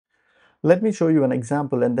Let me show you an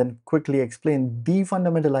example and then quickly explain the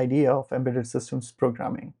fundamental idea of embedded systems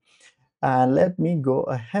programming. And let me go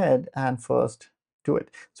ahead and first do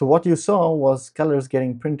it. So what you saw was colors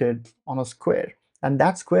getting printed on a square, and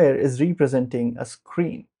that square is representing a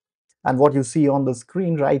screen. And what you see on the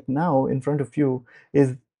screen right now in front of you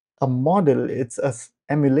is a model. It's a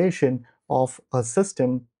emulation of a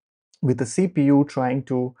system with the CPU trying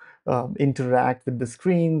to interact with the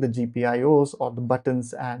screen, the GPIOs, or the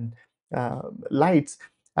buttons and lights.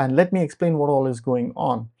 And let me explain what all is going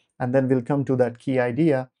on. And then we'll come to that key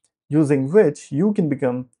idea using which you can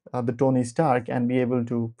become the Tony Stark and be able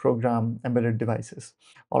to program embedded devices.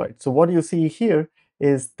 All right, so what you see here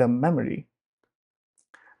is the memory,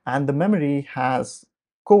 and the memory has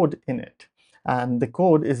code in it, and the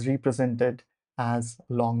code is represented as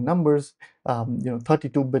long numbers,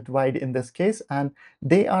 32-bit wide in this case, and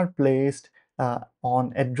they are placed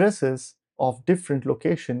on addresses of different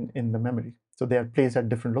location in the memory. So they are placed at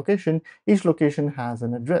different location. Each location has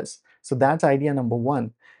an address. So that's idea number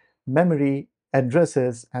one: memory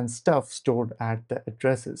addresses and stuff stored at the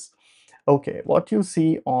addresses. Okay, what you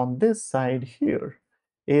see on this side here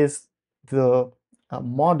is the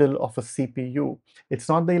model of a CPU. It's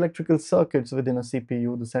not the electrical circuits within a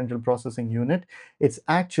CPU, the central processing unit. It's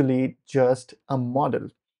actually just a model,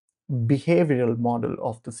 behavioral model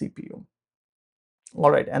of the CPU.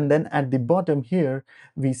 All right, and then at the bottom here,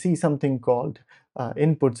 we see something called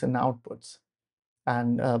inputs and outputs.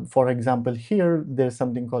 And for example, here there's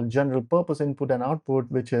something called general purpose input and output,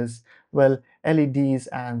 which is, well, LEDs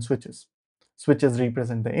and switches. Switches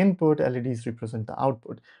represent the input, LEDs represent the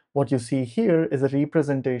output. What you see here is a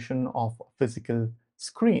representation of a physical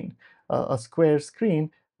screen, a square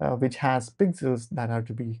screen which has pixels that are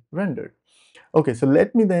to be rendered. Okay, so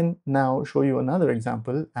let me then now show you another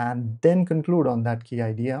example and then conclude on that key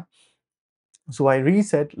idea. So I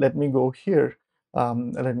reset, let me go here,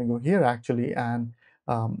 actually, and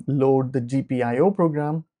load the GPIO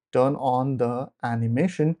program, turn on the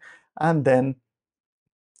animation, and then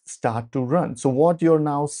start to run. So what you're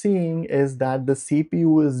now seeing is that the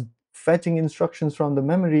CPU is fetching instructions from the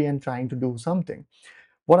memory and trying to do something.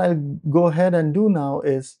 What I'll go ahead and do now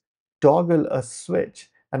is toggle a switch,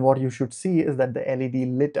 and what you should see is that the LED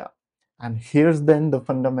lit up. And here's then the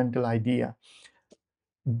fundamental idea.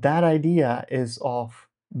 That idea is of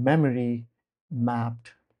memory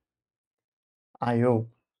mapped I/O.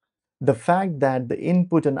 The fact that the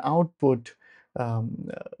input and output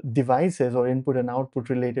devices or input and output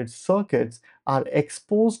related circuits are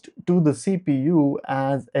exposed to the CPU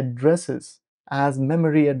as addresses, as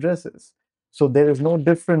memory addresses. So there is no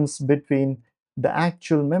difference between the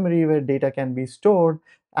actual memory where data can be stored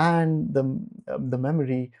and the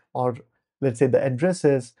memory, or let's say the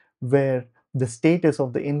addresses where the status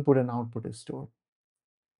of the input and output is stored.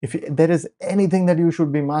 If there is anything that you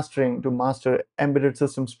should be mastering to master embedded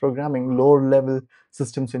systems programming, lower level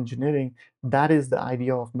systems engineering, that is the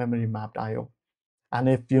idea of memory mapped IO. And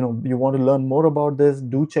if you want to learn more about this,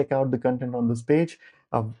 do check out the content on this page.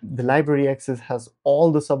 The library access has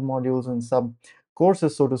all the submodules and sub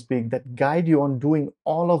courses, so to speak, that guide you on doing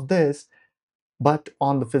all of this, but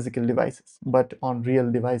on the physical devices, but on real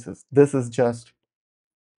devices. This is just,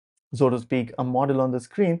 so to speak, a model on the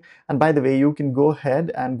screen. And by the way, you can go ahead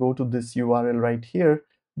and go to this URL right here,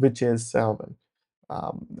 which is,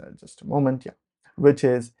 just a moment, yeah, which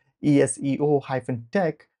is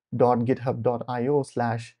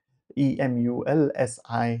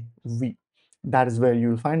eseo-tech.github.io/emulsiv. That is where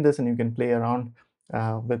you'll find this, and you can play around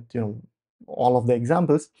with all of the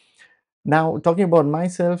examples. Now, talking about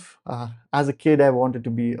myself, as a kid, I wanted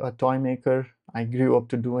to be a toy maker. I grew up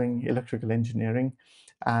to doing electrical engineering.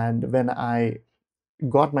 And when I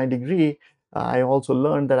got my degree, I also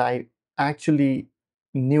learned that I actually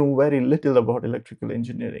knew very little about electrical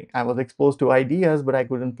engineering. I was exposed to ideas, but I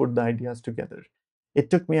couldn't put the ideas together.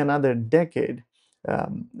 It took me another decade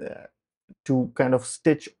um, uh, to kind of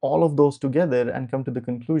stitch all of those together and come to the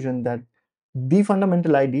conclusion that the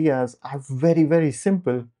fundamental ideas are very, very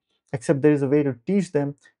simple, except there is a way to teach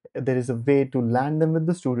them, there is a way to land them with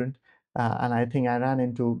the student. And I think I ran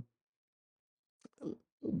into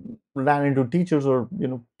teachers or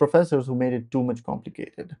professors who made it too much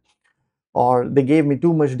complicated, or they gave me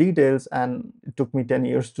too much details and it took me 10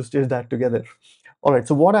 years to stitch that together. All right,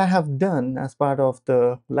 so what I have done as part of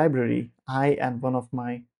the library, I and one of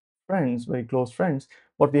my friends, very close friends,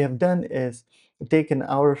 what we have done is taken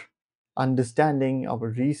our understanding, our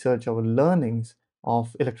research, our learnings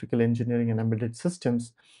of electrical engineering and embedded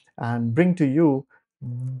systems, and bring to you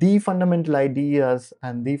the fundamental ideas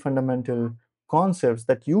and the fundamental concepts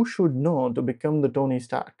that you should know to become the Tony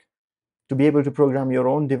Stark, to be able to program your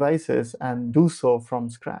own devices and do so from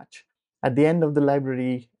scratch. At the end of the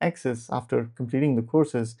library access, after completing the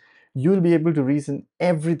courses, you will be able to reason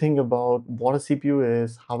everything about what a CPU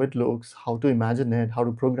is, how it looks, how to imagine it, how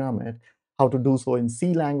to program it, how to do so in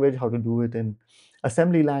C language, how to do it in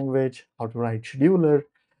assembly language, how to write scheduler,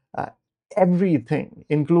 uh, everything,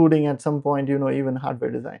 including at some point, even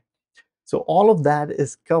hardware design. So all of that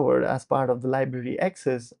is covered as part of the library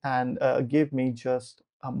access, and give me just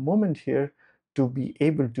a moment here to be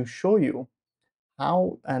able to show you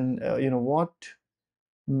how and what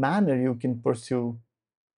manner you can pursue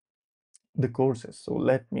the courses. So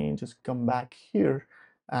let me just come back here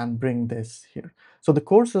and bring this here. So the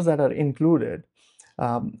courses that are included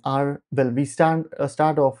are, well, we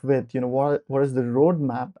start off with, what is the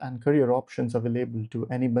roadmap and career options available to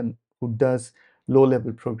anyone who does low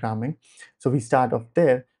level programming. So we start off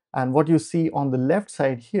there, and what you see on the left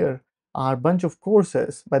side here are a bunch of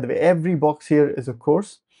courses. By the way, every box here is a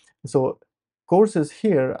course. So courses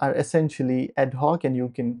here are essentially ad hoc, and you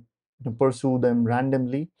can pursue them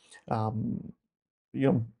randomly. um,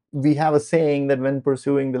 we have a saying that when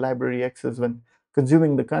pursuing the library access, when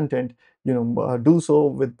consuming the content, do so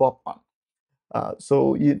with popcorn.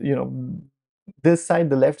 So this side,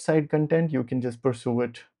 the left side content, you can just pursue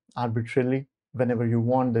it arbitrarily whenever you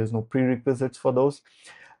want. There's no prerequisites for those.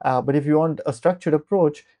 But if you want a structured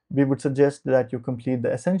approach, we would suggest that you complete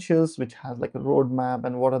the essentials, which has like a roadmap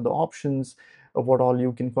and what are the options of what all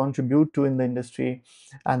you can contribute to in the industry.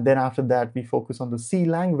 And then after that, we focus on the C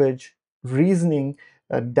language reasoning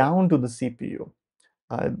down to the CPU.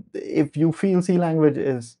 If you feel C language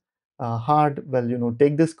is hard, well,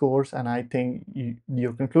 take this course, and I think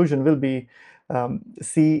your conclusion will be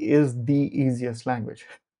C is the easiest language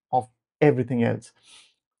of everything else.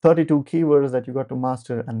 32 keywords that you got to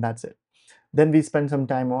master, and that's it. Then we spend some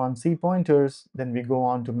time on C pointers. Then we go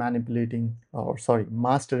on to mastering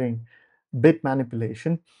bit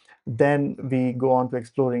manipulation. Then we go on to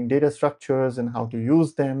exploring data structures and how to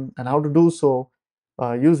use them and how to do so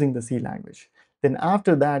using the C language. Then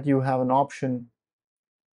after that, you have an option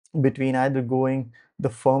between either going the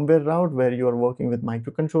firmware route where you are working with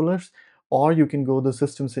microcontrollers, or you can go the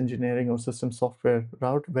systems engineering or system software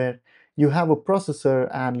route where you have a processor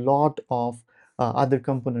and lot of other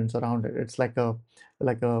components around it. It's like a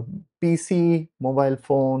PC, mobile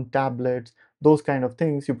phone, tablets, those kind of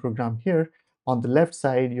things you program here. On the left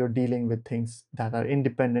side, you're dealing with things that are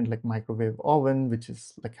independent, like microwave oven, which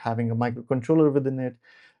is like having a microcontroller within it,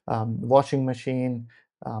 washing machine,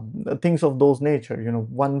 things of those nature,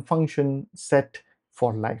 one function set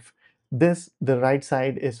for life. The right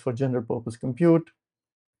side is for general purpose compute.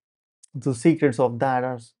 The secrets of that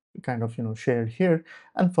are kind of shared here,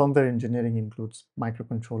 and firmware engineering includes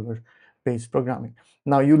microcontroller based programming.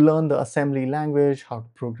 Now you learn the assembly language, how to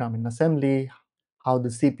program in assembly, how the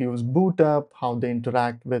CPUs boot up, how they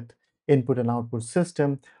interact with input and output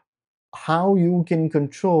system, how you can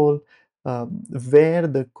control where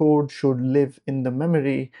the code should live in the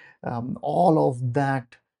memory, all of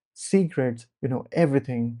that secrets,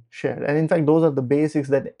 everything shared. And in fact, those are the basics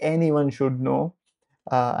that anyone should know.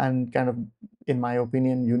 And kind of, in my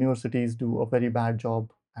opinion, universities do a very bad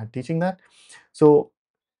job at teaching that. So,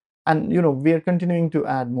 and we are continuing to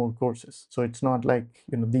add more courses, so it's not like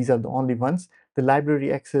these are the only ones. The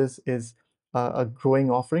library access is a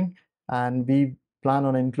growing offering, and we plan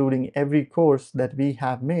on including every course that we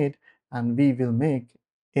have made and we will make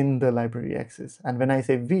in the library access. And when I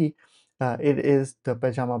say we, it is the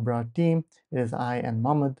Pajama Bra team, it is I and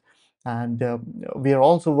Mohammed, and we are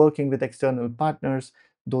also working with external partners,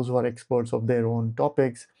 those who are experts of their own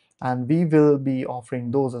topics, and we will be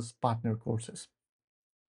offering those as partner courses.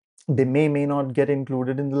 They may not get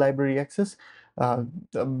included in the library access uh,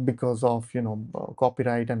 because of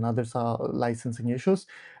copyright and other licensing issues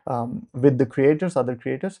with the creators, other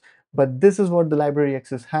creators. But this is what the library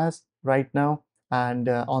access has right now. And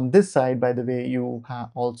on this side, by the way, you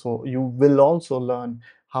will also learn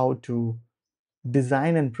how to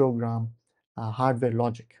design and program hardware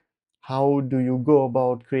logic. How do you go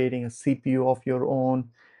about creating a CPU of your own,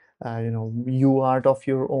 UART of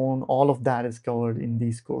your own? All of that is covered in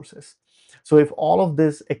these courses. So if all of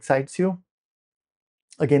this excites you,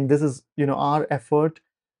 again, this is our effort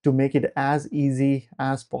to make it as easy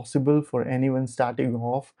as possible for anyone starting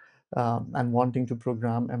off and wanting to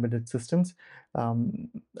program embedded systems. Um,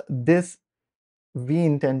 this we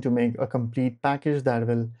intend to make a complete package that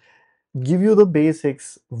will give you the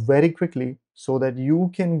basics very quickly so that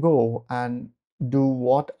you can go and do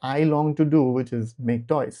what I long to do, which is make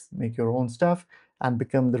toys, make your own stuff, and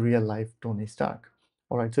become the real life Tony Stark.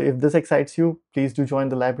 All right, so if this excites you, please do join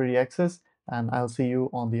the library access, and I'll see you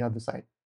on the other side.